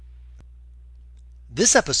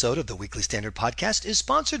This episode of the Weekly Standard Podcast is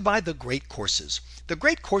sponsored by The Great Courses. The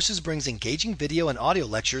Great Courses brings engaging video and audio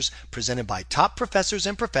lectures presented by top professors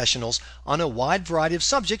and professionals on a wide variety of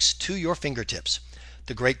subjects to your fingertips.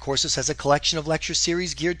 The Great Courses has a collection of lecture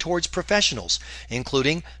series geared towards professionals,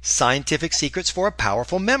 including Scientific Secrets for a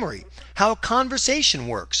Powerful Memory, How Conversation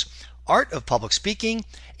Works, Art of Public Speaking,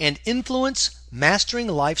 and Influence, Mastering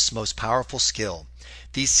Life's Most Powerful Skill.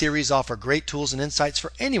 These series offer great tools and insights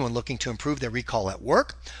for anyone looking to improve their recall at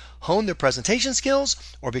work, hone their presentation skills,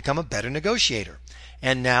 or become a better negotiator.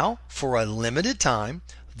 And now, for a limited time,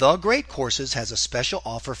 The Great Courses has a special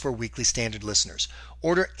offer for Weekly Standard listeners.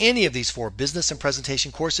 Order any of these 4 business and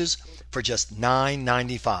presentation courses for just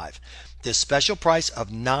 $9.95. This special price of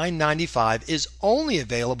 $9.95 is only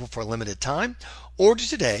available for a limited time. Order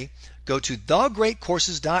today. Go to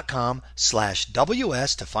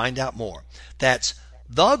thegreatcourses.com/WS to find out more. That's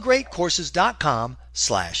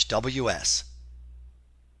thegreatcourses.com/WS.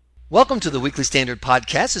 Welcome to the Weekly Standard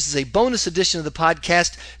Podcast. This is a bonus edition of the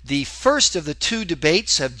podcast. The first of the 2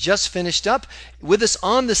 debates have just finished up. With us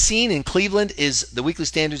on the scene in Cleveland is the Weekly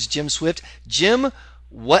Standard's Jim Swift. Jim,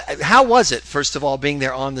 how was it, first of all, being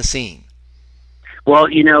there on the scene? Well,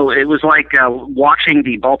 it was like watching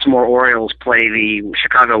the Baltimore Orioles play the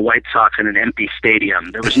Chicago White Sox in an empty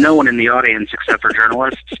stadium. There was no one in the audience except for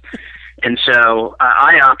journalists. And so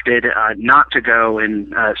I opted not to go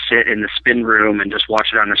and sit in the spin room and just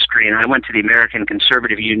watch it on the screen. I went to the American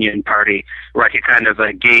Conservative Union Party where I could kind of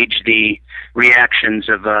gauge the reactions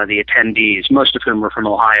of the attendees, most of whom were from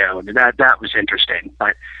Ohio. And that was interesting.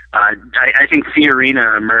 But I think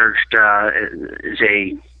Fiorina emerged as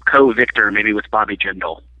a co-victor, maybe with Bobby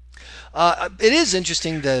Jindal. It is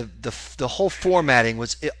interesting. The whole formatting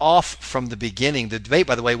was off from the beginning. The debate,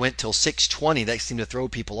 by the way, went till 6:20. That seemed to throw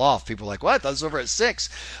people off. People were like, "What? I thought it was over at 6."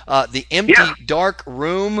 The empty, dark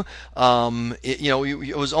room.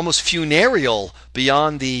 It was almost funereal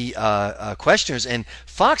beyond the questioners. And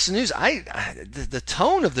Fox News, the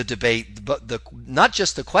tone of the debate, but not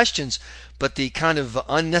just the questions, but the kind of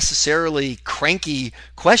unnecessarily cranky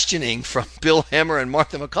questioning from Bill Hemmer and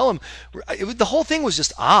Martha McCullum, the whole thing was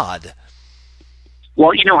just odd.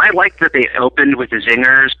 Well, I like that they opened with the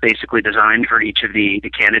zingers, basically designed for each of the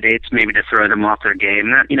candidates, maybe to throw them off their game.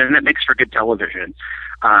 That makes for good television.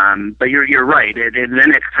 But you're right. And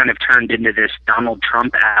then it kind of turned into this Donald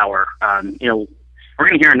Trump hour. We're going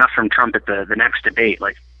to hear enough from Trump at the next debate.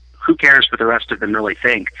 Like, who cares what the rest of them really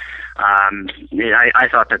think? I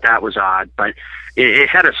thought that was odd, but it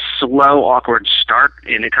had a slow, awkward start,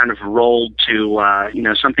 and it kind of rolled to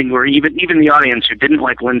something where even the audience who didn't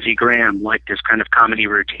like Lindsey Graham liked his kind of comedy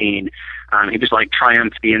routine. He was like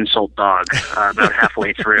Triumph the Insult Dog about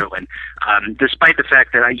halfway through, and despite the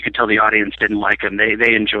fact that you could tell the audience didn't like him,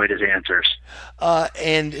 they enjoyed his answers.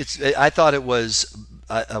 And I thought it was,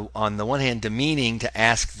 on the one hand, demeaning to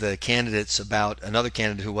ask the candidates about another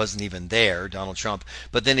candidate who wasn't even there, Donald Trump.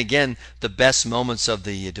 But then again, the best moments of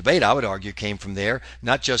the debate, I would argue, came from there.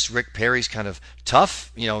 Not just Rick Perry's kind of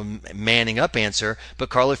tough, manning up answer, but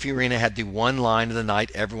Carly Fiorina had the one line of the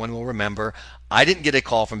night everyone will remember. I didn't get a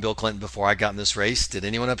call from Bill Clinton before I got in this race. Did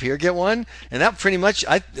anyone up here get one? And that pretty much,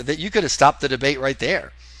 that you could have stopped the debate right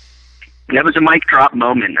there. That was a mic drop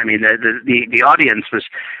moment. I mean, the audience was,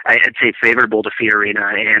 I'd say, favorable to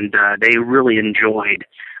Fiorina, and they really enjoyed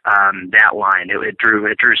that line. It drew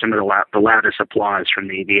some of the loudest applause from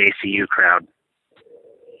the ACU crowd.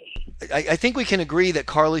 I think we can agree that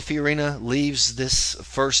Carly Fiorina leaves this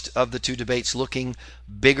first of the 2 debates looking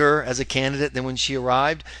bigger as a candidate than when she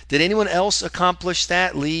arrived. Did anyone else accomplish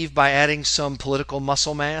that, leave by adding some political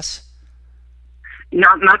muscle mass?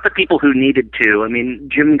 Not the people who needed to. I mean,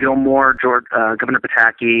 Jim Gilmore, Governor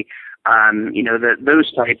Pataki,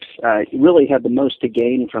 those types really had the most to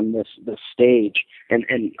gain from this stage,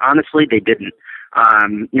 and honestly, they didn't.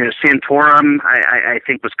 Santorum, I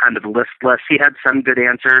think, was kind of listless. He had some good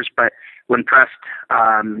answers, but when pressed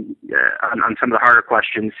on some of the harder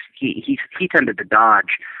questions, he tended to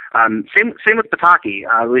dodge. Same with Pataki.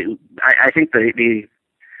 I think the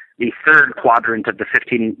third quadrant of the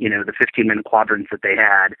 15-minute quadrants that they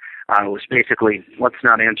had was basically, let's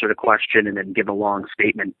not answer the question and then give a long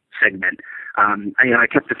statement segment. I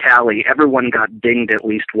kept the tally. Everyone got dinged at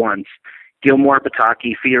least once. Gilmore,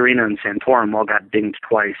 Pataki, Fiorina, and Santorum all got dinged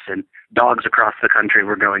twice, and dogs across the country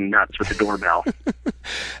were going nuts with the doorbell.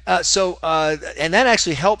 And that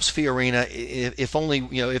actually helps Fiorina if only,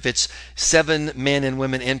 if it's 7 men and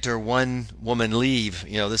women enter, 1 woman leave.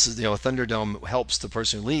 This is, a Thunderdome helps the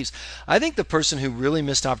person who leaves. I think the person who really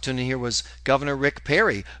missed opportunity here was Governor Rick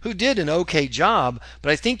Perry, who did an okay job,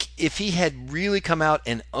 but I think if he had really come out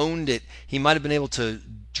and owned it, he might have been able to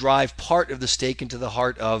drive part of the stake into the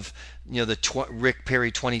heart of, the Rick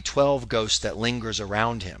Perry 2012 ghost that lingers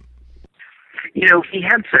around him. He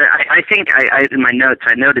had. I think in my notes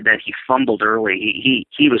I noted that he fumbled early.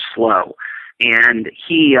 He was slow, and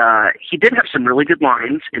he did have some really good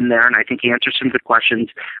lines in there, and I think he answered some good questions.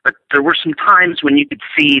 But there were some times when you could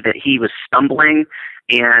see that he was stumbling,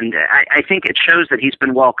 and I think it shows that he's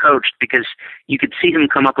been well coached, because you could see him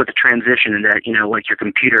come up with a transition, and that like your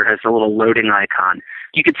computer has a little loading icon.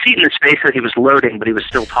 You could see in his face that he was loading, but he was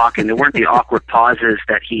still talking. There weren't the awkward pauses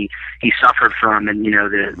that he suffered from, and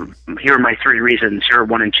here are my 3 reasons, here are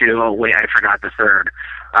 1 and 2. Oh wait, I forgot the third.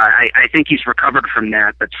 I think he's recovered from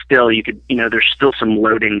that, but still, you could there's still some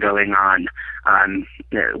loading going on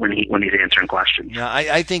when he's answering questions. Yeah,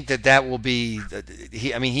 I think that will be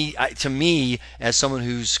to me, as someone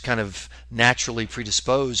who's kind of naturally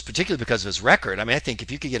predisposed, particularly because of his record. I think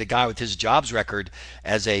if you could get a guy with his jobs record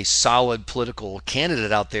as a solid political candidate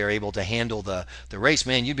out there able to handle the race,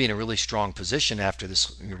 man, you'd be in a really strong position after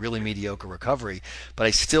this really mediocre recovery. But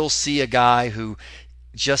I still see a guy who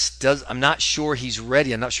I'm not sure he's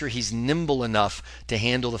ready. I'm not sure he's nimble enough to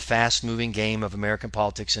handle the fast-moving game of American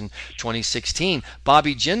politics in 2016.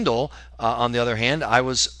 Bobby Jindal, on the other hand, I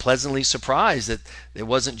was pleasantly surprised that it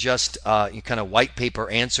wasn't just kind of white paper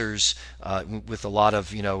answers with a lot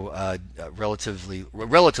of, relatively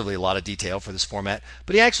a lot of detail for this format,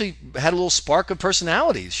 but he actually had a little spark of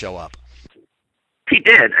personality show up. He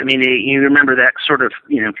did. You remember that sort of,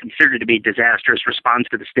 considered to be disastrous response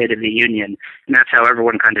to the State of the Union, and that's how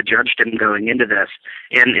everyone kind of judged him going into this.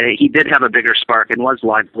 And he did have a bigger spark and was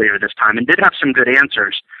livelier this time, and did have some good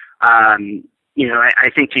answers. I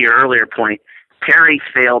think to your earlier point, Perry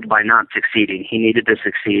failed by not succeeding. He needed to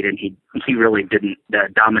succeed, and he really didn't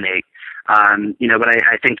dominate. But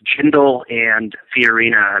I think Jindal and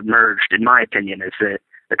Fiorina emerged, in my opinion, as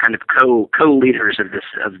the kind of co-leaders of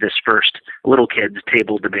this first little kids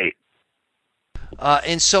table debate.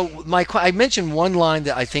 And so, Mike, I mentioned one line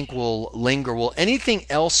that I think will linger. Will anything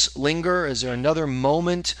else linger? Is there another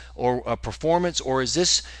moment or a performance, or is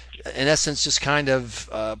this, in essence, just kind of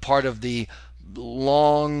part of the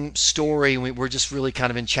long story? We're just really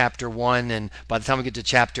kind of in chapter 1, and by the time we get to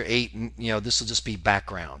chapter 8, this will just be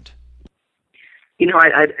background.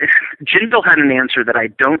 Jindal had an answer that I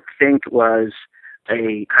don't think was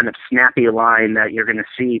a kind of snappy line that you're going to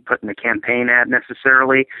see put in a campaign ad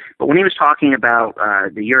necessarily. But when he was talking about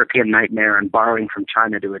the European nightmare and borrowing from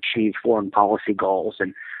China to achieve foreign policy goals,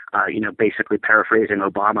 and basically paraphrasing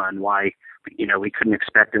Obama and why we couldn't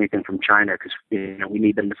expect anything from China because we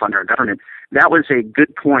need them to fund our government, that was a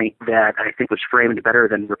good point that I think was framed better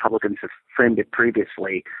than Republicans have framed it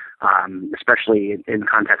previously, especially in the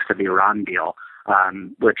context of the Iran deal.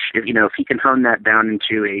 Which, if he can hone that down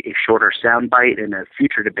into a shorter soundbite in a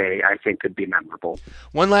future debate, I think could be memorable.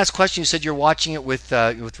 One last question. You said you're watching it with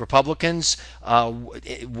Republicans.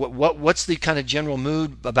 What's the kind of general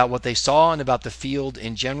mood about what they saw and about the field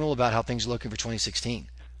in general, about how things are looking for 2016?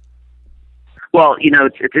 Well,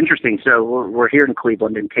 it's interesting. So we're here in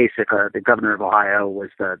Cleveland, and Kasich, the governor of Ohio, was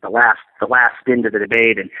the last into the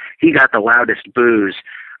debate, and he got the loudest boos.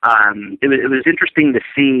 It was interesting to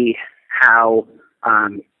see how,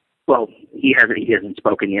 he hasn't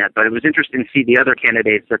spoken yet, but it was interesting to see the other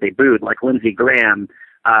candidates that they booed, like Lindsey Graham.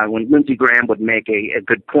 When Lindsey Graham would make a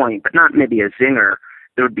good point, but not maybe a zinger,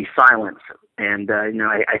 there would be silence. And,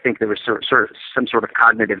 I think there was sort of some sort of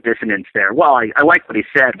cognitive dissonance there. Well, I like what he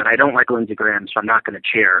said, but I don't like Lindsey Graham, so I'm not going to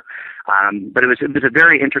cheer. But it was a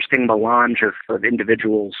very interesting melange of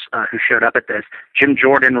individuals who showed up at this. Jim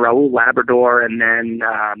Jordan, Raul Labrador, and then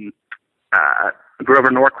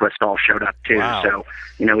Grover Norquist all showed up too. Wow. So,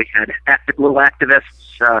 we had little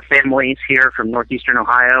activists, families here from northeastern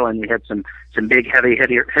Ohio, and we had some big heavy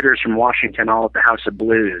hitters from Washington, all at the House of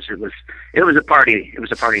Blues. It was a party. It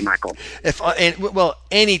was a party, Michael.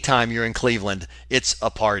 Anytime you're in Cleveland, it's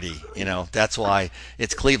a party. That's why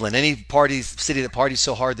it's Cleveland. Any city that parties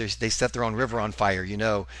so hard they set their own river on fire. You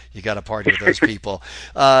got to party with those people.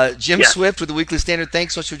 Jim Swift with the Weekly Standard.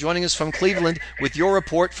 Thanks so much for joining us from Cleveland with your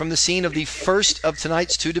report from the scene of the first of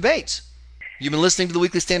tonight's 2 debates. You've been listening to the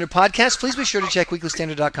Weekly Standard podcast. Please be sure to check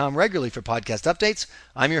weeklystandard.com regularly for podcast updates.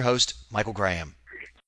 I'm your host, Michael Graham.